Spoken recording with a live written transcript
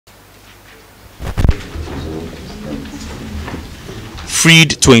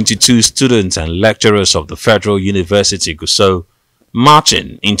freed 22 students and lecturers of the Federal University Gusau,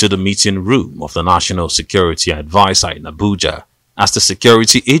 marching into the meeting room of the National Security Advisor in Abuja as the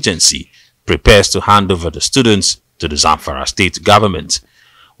security agency prepares to hand over the students to the Zamfara state government.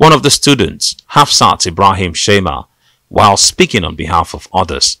 One of the students, Hafsat Ibrahim Shema, while speaking on behalf of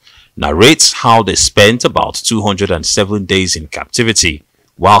others, narrates how they spent about 207 days in captivity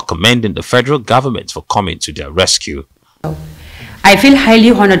while commending the federal government for coming to their rescue. I feel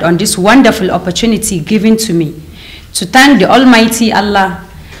highly honored on this wonderful opportunity given to me to thank the Almighty Allah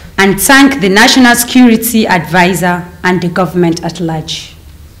and thank the National Security Advisor and the government at large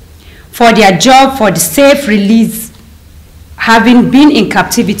for their job for the safe release, having been in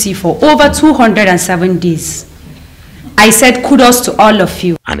captivity for over 207 days. I said kudos to all of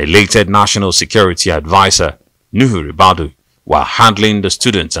you. An elated National Security Advisor, Nuhu Ribadu, while handling the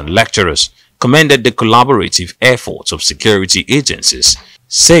students and lecturers, commended the collaborative efforts of security agencies,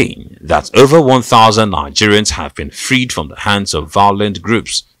 saying that over 1,000 Nigerians have been freed from the hands of violent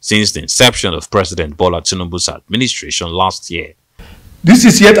groups since the inception of President Bola Tinubu's administration last year. This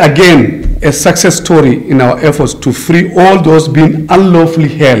is yet again a success story in our efforts to free all those being unlawfully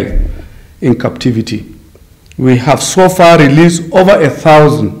held in captivity. We have so far released over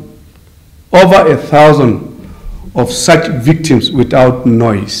 1,000 of such victims without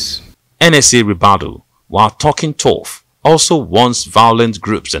noise. NSA Ribadu, while talking tough, also warns violent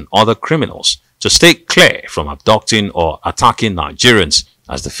groups and other criminals to stay clear from abducting or attacking Nigerians,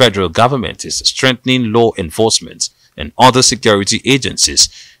 as the federal government is strengthening law enforcement and other security agencies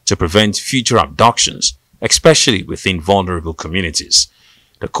to prevent future abductions, especially within vulnerable communities.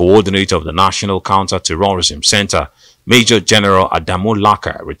 The coordinator of the National Counter-Terrorism Center, Major General Adamu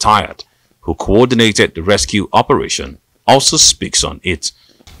Laka, retired, who coordinated the rescue operation, also speaks on it.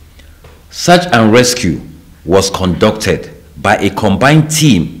 Such a rescue was conducted by a combined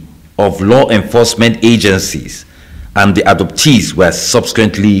team of law enforcement agencies, and the adoptees were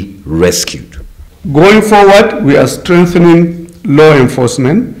subsequently rescued. Going forward, we are strengthening law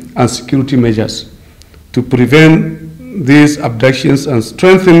enforcement and security measures to prevent these abductions and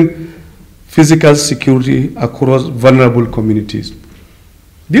strengthen physical security across vulnerable communities.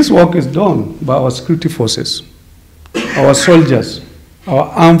 This work is done by our security forces, our soldiers, our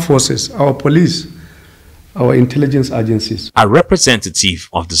armed forces, our police, our intelligence agencies. A representative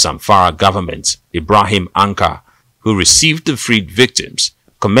of the Zamfara government, Ibrahim Anka, who received the freed victims,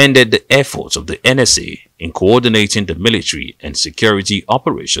 commended the efforts of the NSA in coordinating the military and security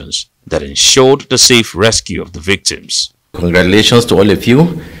operations that ensured the safe rescue of the victims. Congratulations to all of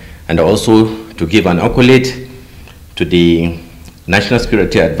you, and also to give an accolade to the National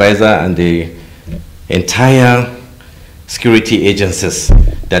Security Advisor and the entire security agencies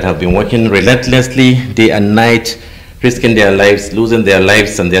that have been working relentlessly day and night, risking their lives, losing their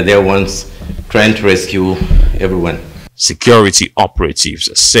lives and their dear ones, trying to rescue everyone. Security operatives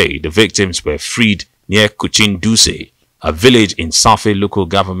say the victims were freed near Kuchin Duse, a village in Safi local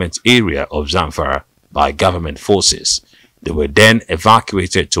government area of Zamfara, by government forces. They were then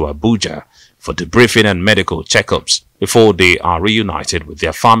evacuated to Abuja for debriefing and medical checkups before they are reunited with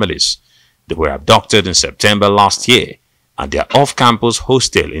their families. They were abducted in September last year at their off-campus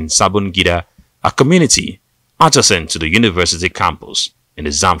hostel in Sabungida, a community adjacent to the university campus in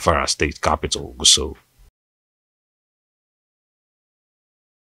the Zamfara state capital, Gusau.